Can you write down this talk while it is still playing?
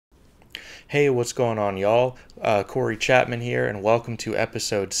Hey, what's going on, y'all? Corey Chapman here, and welcome to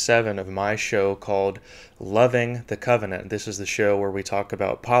episode 7 of my show called Loving the Covenant. This is the show where we talk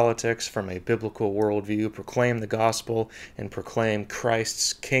about politics from a biblical worldview, proclaim the gospel, and proclaim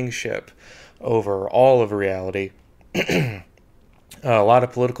Christ's kingship over all of reality. A lot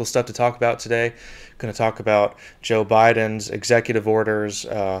of political stuff to talk about today. Going to talk about Joe Biden's executive orders,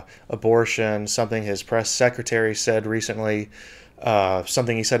 abortion, something his press secretary said recently,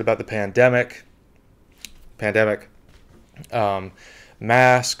 something he said about the pandemic,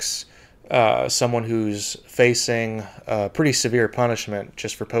 masks, someone who's facing pretty severe punishment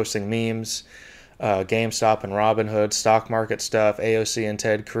just for posting memes, Gamestop and Robinhood, stock market stuff, AOC and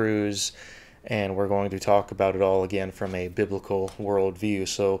Ted Cruz, and we're going to talk about it all again from a biblical worldview.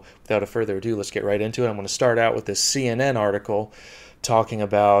 So without further ado, let's get right into it. I'm going to start out with this CNN article talking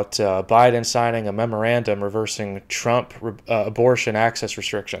about Biden signing a memorandum reversing Trump abortion access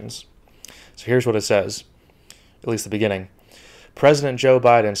restrictions. So here's what it says, at least the beginning. President Joe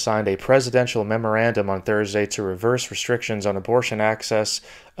Biden signed a presidential memorandum on Thursday to reverse restrictions on abortion access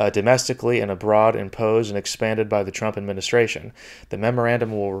domestically and abroad imposed and expanded by the Trump administration. The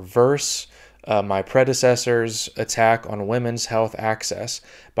memorandum will reverse my predecessor's attack on women's health access,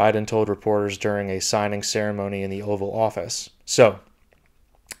 Biden told reporters during a signing ceremony in the Oval Office. So,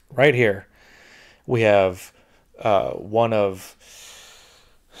 right here, we have one of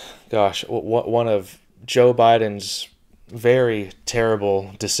Joe Biden's very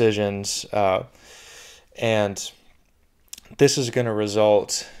terrible decisions, and this is going to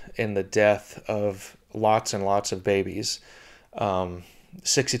result in the death of lots and lots of babies.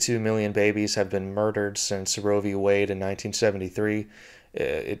 62 million babies have been murdered since Roe v. Wade in 1973.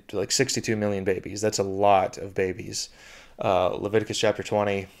 62 million babies. That's a lot of babies. Leviticus chapter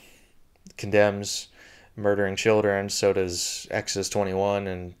 20 condemns murdering children. So does Exodus 21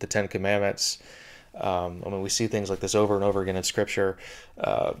 and the Ten Commandments. We see things like this over and over again in Scripture.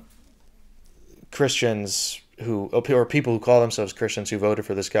 Christians or people who call themselves Christians who voted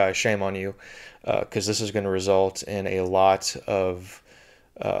for this guy, shame on you, because this is going to result in a lot of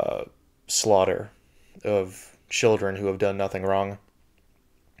slaughter of children who have done nothing wrong.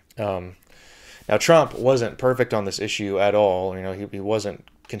 Now, Trump wasn't perfect on this issue at all. He wasn't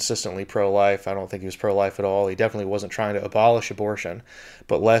consistently pro-life. I don't think he was pro-life at all. He definitely wasn't trying to abolish abortion,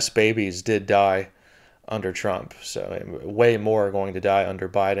 but less babies did die under Trump. So way more are going to die under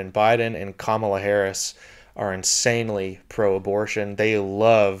Biden. Biden and Kamala Harris are insanely pro-abortion. They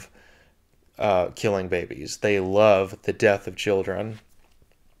love killing babies. They love the death of children.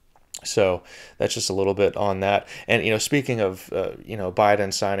 So that's just a little bit on that. And, speaking of,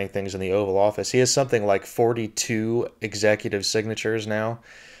 Biden signing things in the Oval Office, he has something like 42 executive signatures now.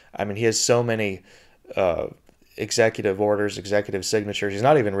 He has so many executive orders, executive signatures. He's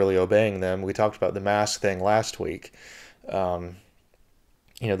not even really obeying them. We talked about the mask thing last week. The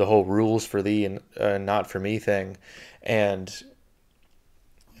whole rules for thee and not for me thing. And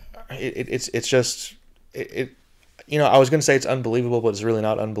it's just... I was going to say it's unbelievable, but it's really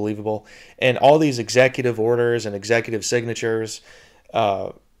not unbelievable. And all these executive orders and executive signatures,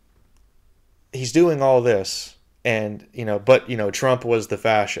 he's doing all this. And, but Trump was the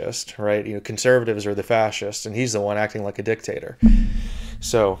fascist, right? Conservatives are the fascists, and he's the one acting like a dictator.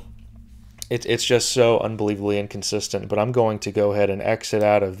 So it's just so unbelievably inconsistent. But I'm going to go ahead and exit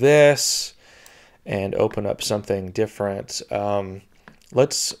out of this and open up something different.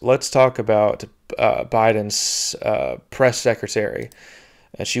 Let's talk about Biden's press secretary.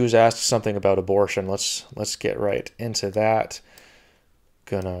 She was asked something about abortion. Let's get right into that.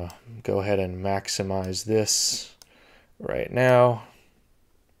 Gonna go ahead and maximize this right now,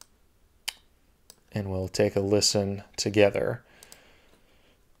 and we'll take a listen together.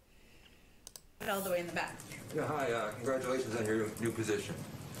 All the way in the back. Yeah, hi. Congratulations on your new position.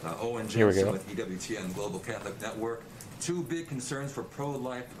 Owen Here we Jensen go. with EWTN Global Catholic Network. Two big concerns for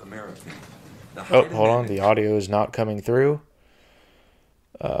pro-life Americans. Oh, hold on. The audio is not coming through.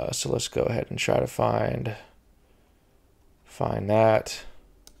 So let's go ahead and try to find that.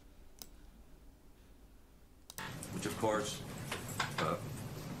 Which, of course,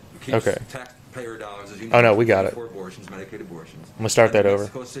 keeps taxpayer dollars, as you know. Oh, no, we got it. For abortions, Medicaid abortions. I'm going to start that over.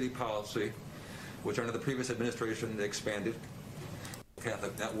 Mexico City policy, which under the previous administration they expanded.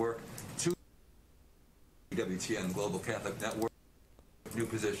 Catholic Network. Two EWTN Global Catholic Network. New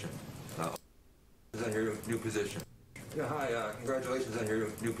position. On your new position. Yeah, hi. Congratulations on your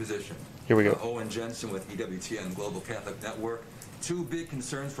new position. Here we go. Owen Jensen with EWTN Global Catholic Network. Two big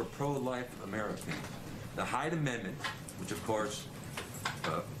concerns for pro-life Americans. The Hyde Amendment, which of course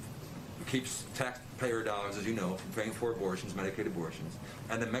keeps taxpayer dollars, as you know, from paying for abortions, Medicaid abortions,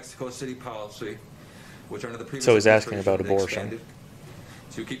 and the Mexico City policy, which under the previous So he's asking about administration, abortion.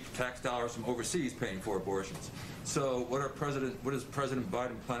 to keep tax dollars from overseas paying for abortions. So what is President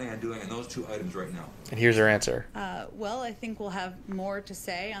Biden planning on doing on those two items right now? And here's her answer. Well, I think we'll have more to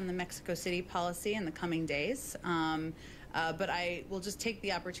say on the Mexico City policy in the coming days. But I will just take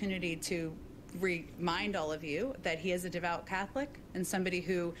the opportunity to remind all of you that he is a devout Catholic and somebody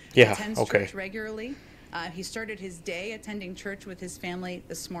who attends church regularly. He started his day attending church with his family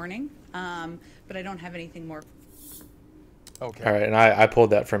this morning, but I don't have anything more. Okay. All right, and I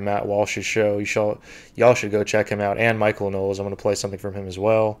pulled that from Matt Walsh's show. Y'all should go check him out, and Michael Knowles. I'm going to play something from him as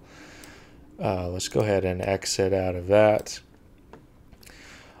well. Let's go ahead and exit out of that.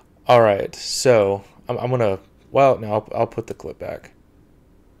 All right, so I'm going to, well, no, I'll put the clip back.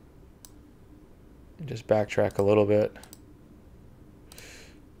 Just backtrack a little bit.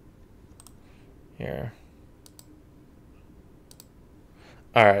 Here.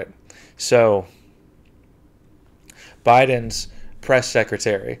 All right, so Biden's press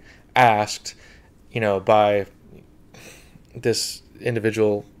secretary asked, by this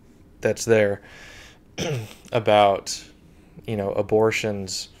individual that's there about,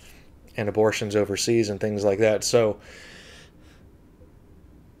 abortions and abortions overseas and things like that. So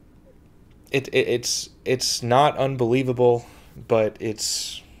it's not unbelievable, but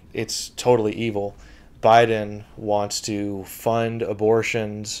it's totally evil. Biden wants to fund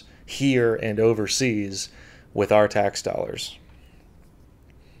abortions here and overseas with our tax dollars.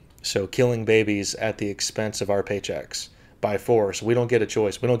 So killing babies at the expense of our paychecks by force. We don't get a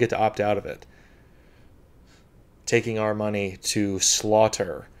choice. We don't get to opt out of it. Taking our money to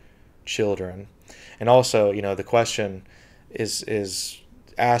slaughter children. And also, the question is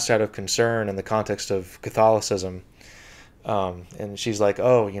asked out of concern in the context of Catholicism. And she's like,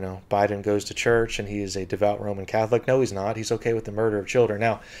 oh, Biden goes to church and he is a devout Roman Catholic. No, he's not. He's okay with the murder of children.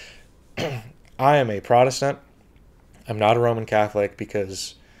 Now, I am a Protestant. I'm not a Roman Catholic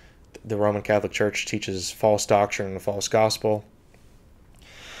because the Roman Catholic Church teaches false doctrine and a false gospel.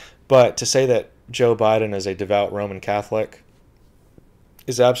 But to say that Joe Biden is a devout Roman Catholic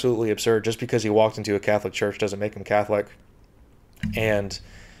is absolutely absurd. Just because he walked into a Catholic church doesn't make him Catholic. And,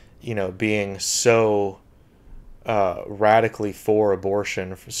 being so radically for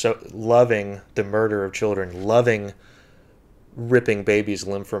abortion, so loving the murder of children, loving ripping babies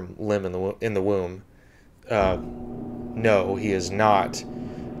limb from limb in the womb. No, he is not.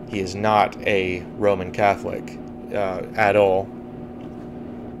 He is not a Roman Catholic at all.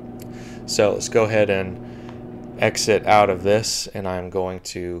 So let's go ahead and exit out of this, and I'm going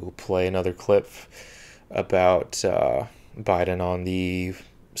to play another clip about Biden on the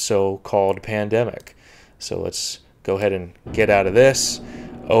so-called pandemic. So let's go ahead and get out of this,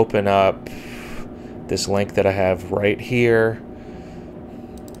 open up this link that I have right here.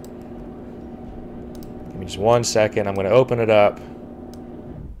 Give me just 1 second. I'm going to open it up.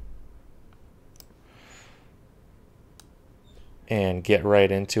 And get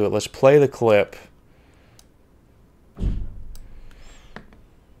right into it. Let's play the clip.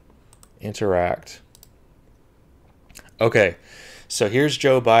 Interact. Okay, so here's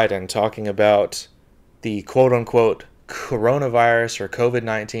Joe Biden talking about the quote-unquote coronavirus or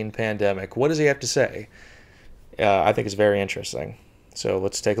COVID-19 pandemic. What does he have to say? I think it's very interesting. So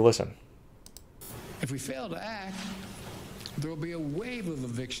let's take a listen. If we fail to act, there will be a wave of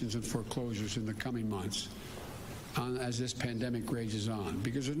evictions and foreclosures in the coming months as this pandemic rages on,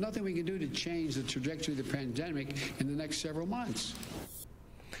 because there's nothing we can do to change the trajectory of the pandemic in the next several months.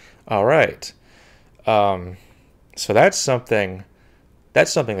 All right. So that's something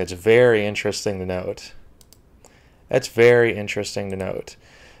that's very interesting to note. That's very interesting to note.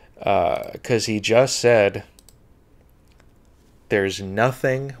 Because he just said there's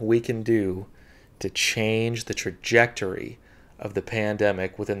nothing we can do to change the trajectory of the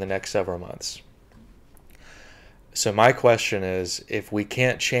pandemic within the next several months. So my question is, if we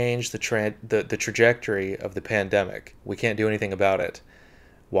can't change the trajectory of the pandemic, we can't do anything about it,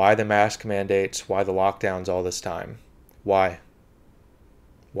 why the mask mandates, why the lockdowns all this time? Why?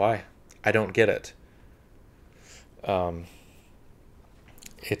 I don't get it.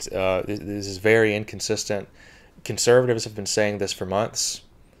 This is very inconsistent. Conservatives have been saying this for months.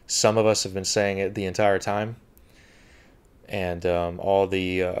 Some of us have been saying it the entire time. And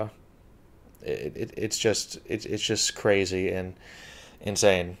it's just crazy and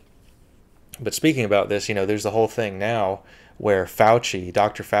insane. But speaking about this, there's the whole thing now where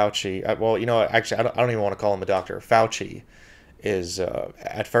Dr. Fauci, actually, I don't even want to call him a doctor. Fauci is,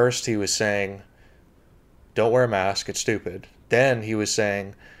 at first he was saying, don't wear a mask, it's stupid. Then he was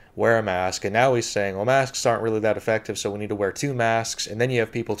saying, wear a mask. And now he's saying, well, masks aren't really that effective, so we need to wear 2 masks. And then you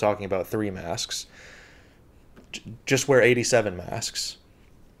have people talking about 3 masks. Just wear 87 masks,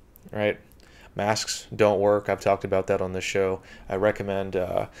 right? Masks don't work. I've talked about that on this show. I recommend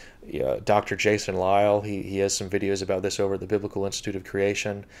Dr. Jason Lyle. He has some videos about this over at the Biblical Institute of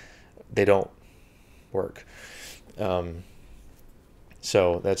Creation. They don't work.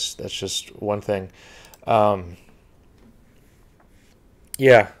 So that's just one thing.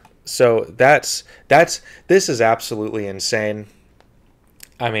 Yeah. So this is absolutely insane.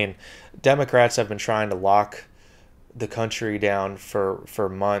 I mean, Democrats have been trying to lock the country down for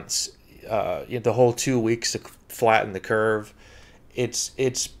months. The whole 2 weeks to flatten the curve. It's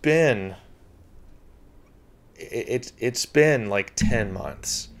been like 10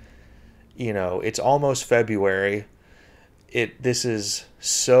 months. It's almost February. This is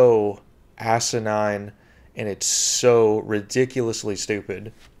so asinine and it's so ridiculously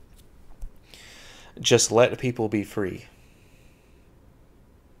stupid. Just let people be free.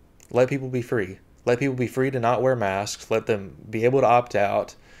 Let people be free. Let people be free to not wear masks. Let them be able to opt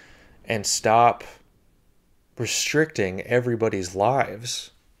out and stop restricting everybody's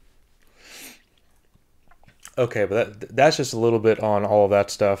lives. Okay, but that's just a little bit on all of that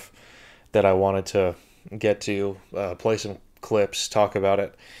stuff that I wanted to get to, play some clips, talk about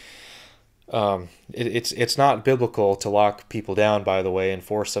it. It's not biblical to lock people down, by the way, and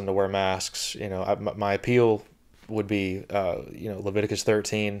force them to wear masks. My appeal would be, Leviticus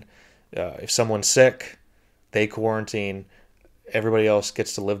 13. If someone's sick, they quarantine. Everybody else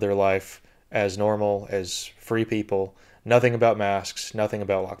gets to live their life as normal, as free people. Nothing about masks, nothing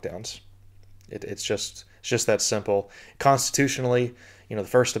about lockdowns. It's just that simple. Constitutionally, the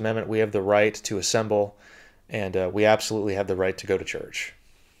First Amendment, we have the right to assemble, and we absolutely have the right to go to church.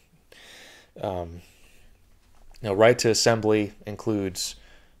 Right to assembly includes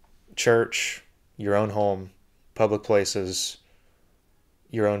church, your own home, public places,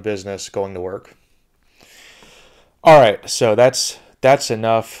 your own business, going to work. All right, so that's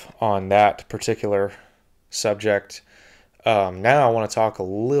enough on that particular subject. Now I want to talk a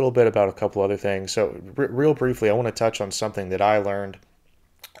little bit about a couple other things. So real briefly, I want to touch on something that I learned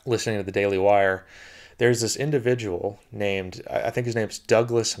listening to the Daily Wire. There's this individual named, I think his name's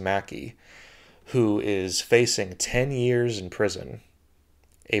Douglas Mackey, who is facing 10 years in prison.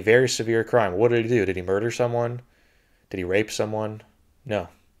 A very severe crime. What did he do? Did he murder someone? Did he rape someone? No.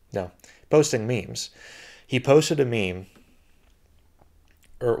 Posting memes. He posted a meme,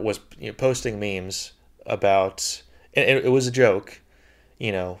 or was posting memes about, and it was a joke,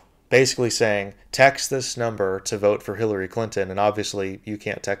 basically saying, text this number to vote for Hillary Clinton, and obviously you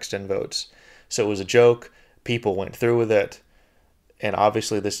can't text in votes. So it was a joke, people went through with it, and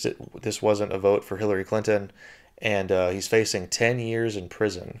obviously this wasn't a vote for Hillary Clinton, and he's facing 10 years in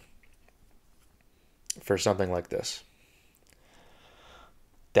prison for something like this.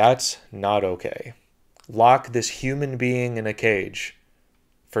 That's not okay. Lock this human being in a cage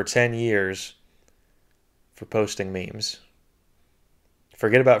for 10 years for posting memes.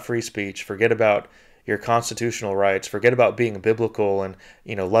 Forget about free speech. Forget about your constitutional rights. Forget about being biblical and,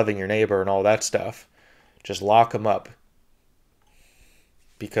 loving your neighbor and all that stuff. Just lock them up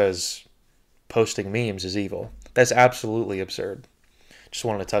because posting memes is evil. That's absolutely absurd. Just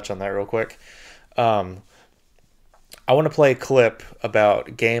wanted to touch on that real quick. I want to play a clip about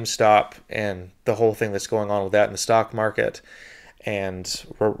GameStop and the whole thing that's going on with that in the stock market and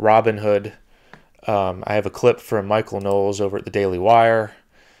Robinhood. I have a clip from Michael Knowles over at the Daily Wire,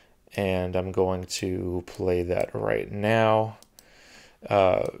 and I'm going to play that right now.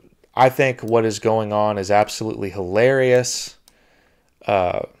 I think what is going on is absolutely hilarious.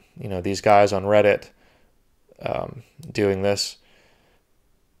 These guys on Reddit doing this.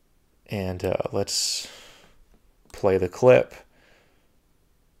 And let's play the clip.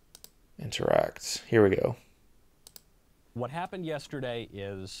 Interact. Here we go. What happened yesterday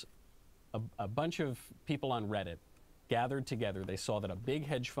is a bunch of people on Reddit gathered together. They saw that a big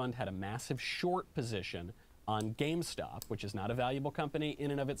hedge fund had a massive short position on GameStop, which is not a valuable company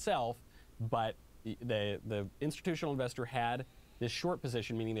in and of itself, but the institutional investor had this short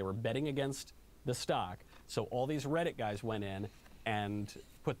position, meaning they were betting against the stock. So all these Reddit guys went in and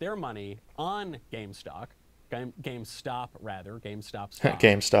put their money on GameStop stock.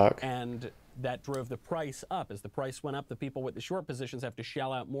 GameStop. And that drove the price up. As the price went up, the people with the short positions have to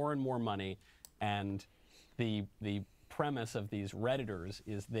shell out more and more money. And the premise of these Redditors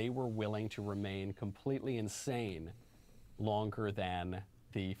is they were willing to remain completely insane longer than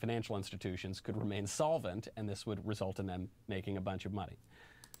the financial institutions could remain solvent, and this would result in them making a bunch of money.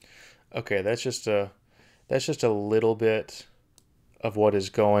 Okay, that's just a little bit of what is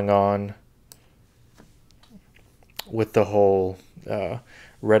going on with the whole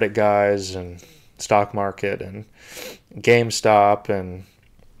Reddit guys and stock market and GameStop and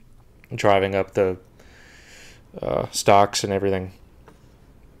driving up the stocks and everything.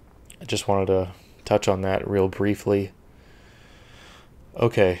 I just wanted to touch on that real briefly.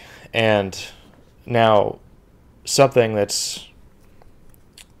 Okay, and now something that's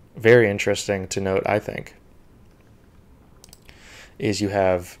very interesting to note, I think, is you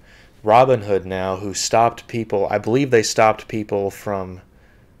have Robinhood now, who stopped people, I believe they stopped people from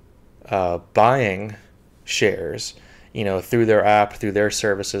buying shares, through their app, through their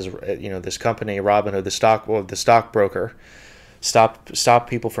services. This company, Robinhood, the stockbroker, stopped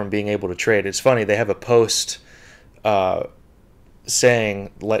people from being able to trade. It's funny, they have a post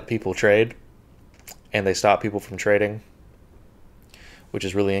saying let people trade, and they stop people from trading, which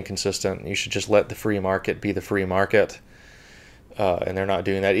is really inconsistent. You should just let the free market be the free market. And they're not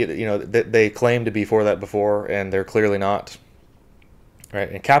doing that either. They claim to be for that before, and they're clearly not. Right?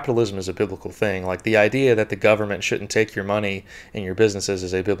 And capitalism is a biblical thing. Like, the idea that the government shouldn't take your money and your businesses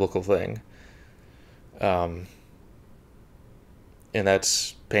is a biblical thing. And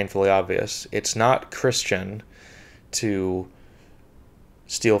that's painfully obvious. It's not Christian to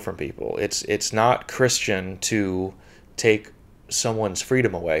steal from people. It's not Christian to take someone's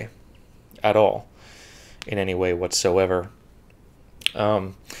freedom away at all in any way whatsoever.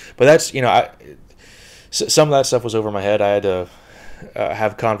 But that's, some of that stuff was over my head. I had to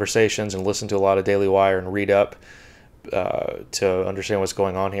have conversations and listen to a lot of Daily Wire and read up to understand what's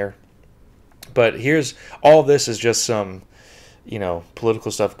going on here. But all of this is just some,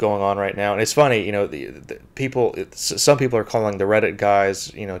 political stuff going on right now. And it's funny, some people are calling the Reddit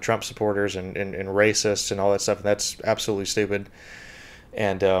guys, Trump supporters and racists and all that stuff. And that's absolutely stupid.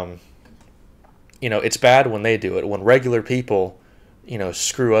 And, it's bad when they do it. When regular people,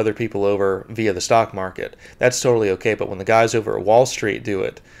 screw other people over via the stock market, that's totally okay. But when the guys over at Wall Street do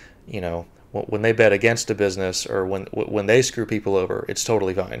it, when they bet against a business, or when they screw people over, it's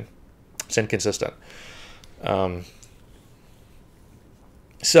totally fine. It's inconsistent.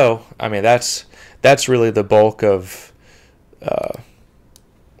 So, I mean, that's really the bulk of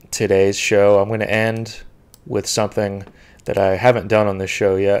today's show. I'm going to end with something that I haven't done on this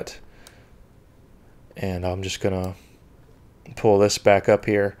show yet. And I'm just going to pull this back up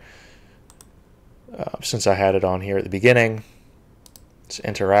here since I had it on here at the beginning. Let's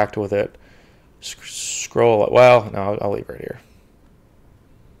interact with it. Scroll. Well, no, I'll leave it right here.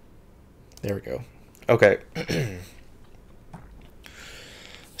 There we go. Okay.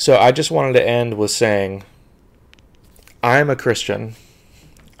 So I just wanted to end with saying, I'm a Christian.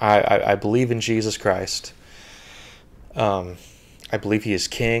 I believe in Jesus Christ. I believe he is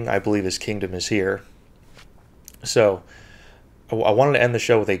king. I believe his kingdom is here. So I wanted to end the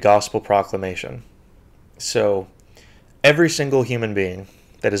show with a gospel proclamation. So every single human being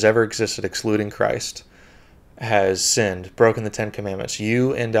that has ever existed, excluding Christ, has sinned, broken the Ten Commandments.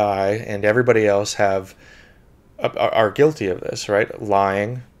 You and I and everybody else are guilty of this, right?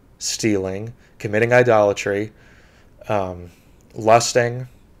 Lying, stealing, committing idolatry, lusting,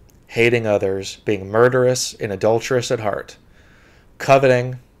 hating others, being murderous and adulterous at heart,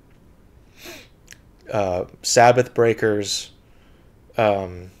 coveting, Sabbath breakers,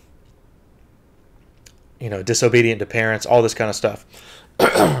 disobedient to parents, all this kind of stuff.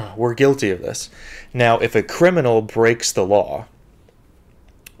 We're guilty of this. Now, if a criminal breaks the law,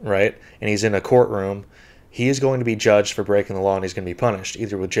 right, and he's in a courtroom, he is going to be judged for breaking the law, and he's going to be punished,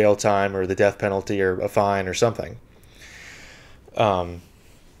 either with jail time or the death penalty or a fine or something, because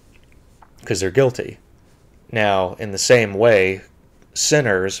they're guilty. Now, in the same way,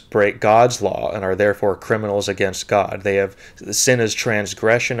 sinners break God's law and are therefore criminals against God. Sin is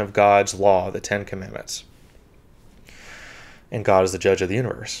transgression of God's law, the Ten Commandments. And God is the judge of the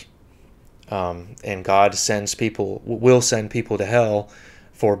universe. And God will send people to hell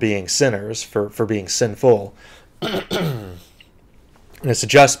for being sinners, for being sinful. And it's a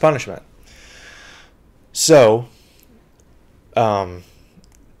just punishment. So,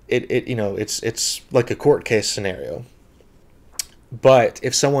 it's like a court case scenario. But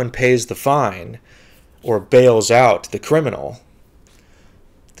if someone pays the fine or bails out the criminal,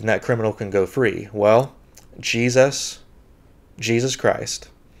 then that criminal can go free. Well, Jesus Christ,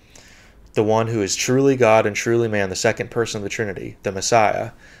 the one who is truly God and truly man, the second person of the Trinity, the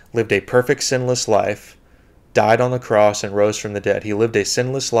Messiah, lived a perfect sinless life, died on the cross, and rose from the dead. He lived a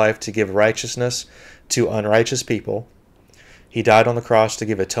sinless life to give righteousness to unrighteous people. He died on the cross to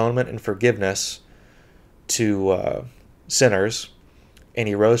give atonement and forgiveness to sinners. And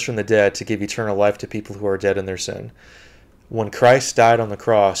he rose from the dead to give eternal life to people who are dead in their sin. when Christ died on the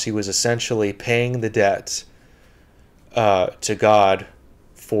cross, he was essentially paying the debt to God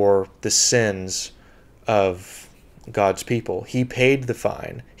for the sins of God's people. He paid the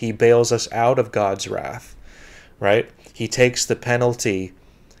fine. He bails us out of God's wrath, right? He takes the penalty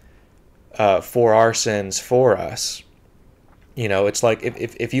for our sins for us. You know, it's like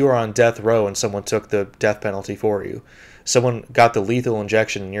if you were on death row and someone took the death penalty for you, someone got the lethal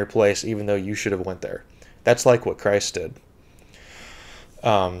injection in your place even though you should have went there. That's like what Christ did.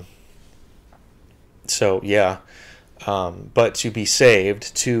 So yeah, but to be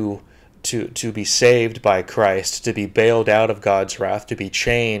saved, to be saved by Christ, to be bailed out of God's wrath, to be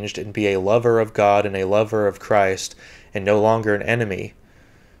changed and be a lover of God and a lover of Christ, and no longer an enemy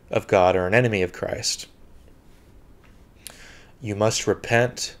of God or an enemy of Christ, you must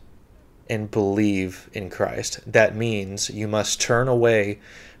repent and believe in Christ. That means you must turn away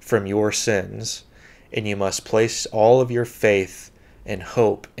from your sins, and you must place all of your faith and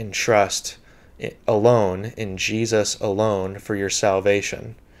hope and trust alone in Jesus alone for your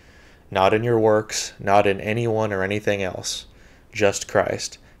salvation. Not in your works, not in anyone or anything else. Just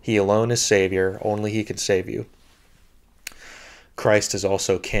Christ. He alone is Savior. Only He can save you. Christ is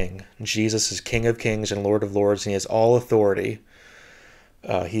also King. Jesus is King of kings and Lord of lords, and He has all authority.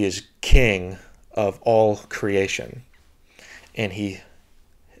 He is King of all creation. And He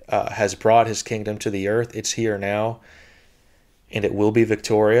has brought His kingdom to the earth. It's here now. And it will be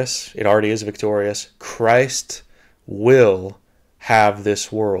victorious. It already is victorious. Christ will have this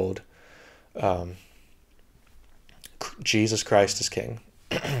world. Jesus Christ is King.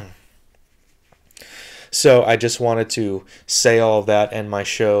 So I just wanted to say all of that, end my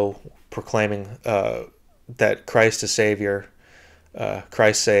show proclaiming that Christ is Savior,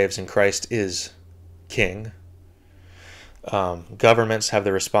 Christ saves, and Christ is King. Governments have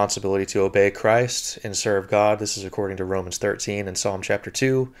the responsibility to obey Christ and serve God. This is according to Romans 13 and Psalm chapter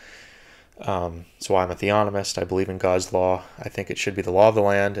 2. So I'm a theonomist. I believe in God's law. I think it should be the law of the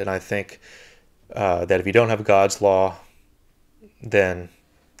land, and I think that if you don't have God's law, then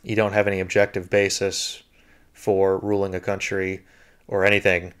you don't have any objective basis for ruling a country or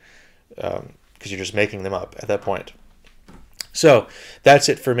anything, because you're just making them up at that point. So that's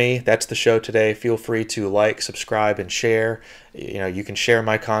it for me. That's the show today. Feel free to like, subscribe, and share. You know, you can share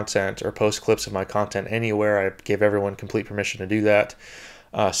my content or post clips of my content anywhere. I give everyone complete permission to do that.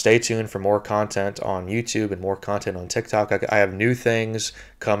 Stay tuned for more content on YouTube and more content on TikTok. I have new things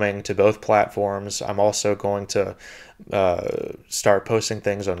coming to both platforms. I'm also going to start posting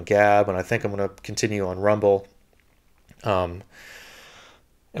things on Gab, and I think I'm going to continue on Rumble.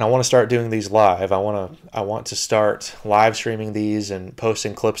 And I want to start doing these live. I want to start live streaming these and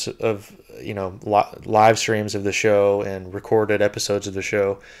posting clips of, you know, live streams of the show and recorded episodes of the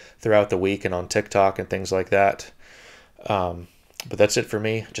show throughout the week and on TikTok and things like that. But that's it for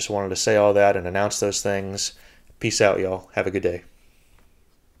me. Just wanted to say all that and announce those things. Peace out, y'all. Have a good day.